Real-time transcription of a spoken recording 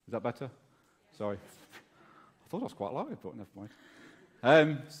Is that better? Sorry. I thought I was quite loud, but never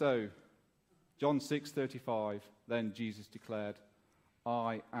mind. So, John 6:35, then Jesus declared,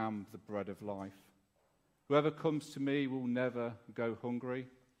 I am the bread of life. Whoever comes to me will never go hungry,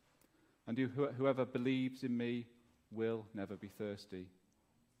 and whoever believes in me will never be thirsty.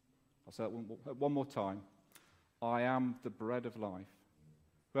 I'll say that one more time. I am the bread of life.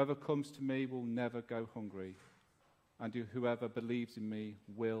 Whoever comes to me will never go hungry, and whoever believes in me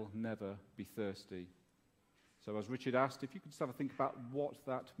will never be thirsty. So as Richard asked, if you could just have a think about what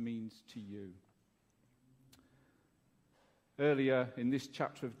that means to you. Earlier in this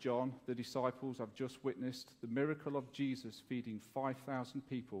chapter of John, the disciples have just witnessed the miracle of Jesus feeding 5,000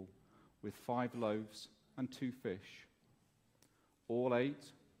 people with 5 loaves and 2 fish. All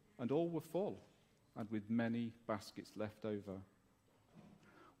ate, and all were full, and with many baskets left over.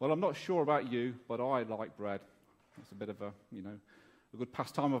 Well, I'm not sure about you, but I like bread. It's a bit of a good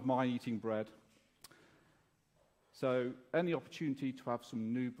pastime of mine, eating bread. So any opportunity to have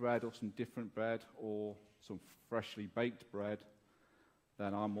some new bread or some different bread or some freshly baked bread,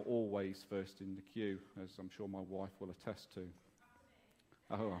 then I'm always first in the queue, as I'm sure my wife will attest to.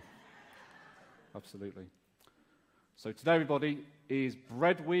 Oh, absolutely. So today, everybody, is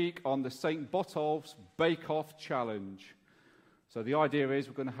Bread Week on the St. Botolph's Bake Off Challenge. So the idea is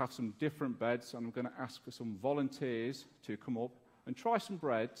we're going to have some different breads, and I'm going to ask for some volunteers to come up and try some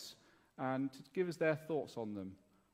breads and to give us their thoughts on them.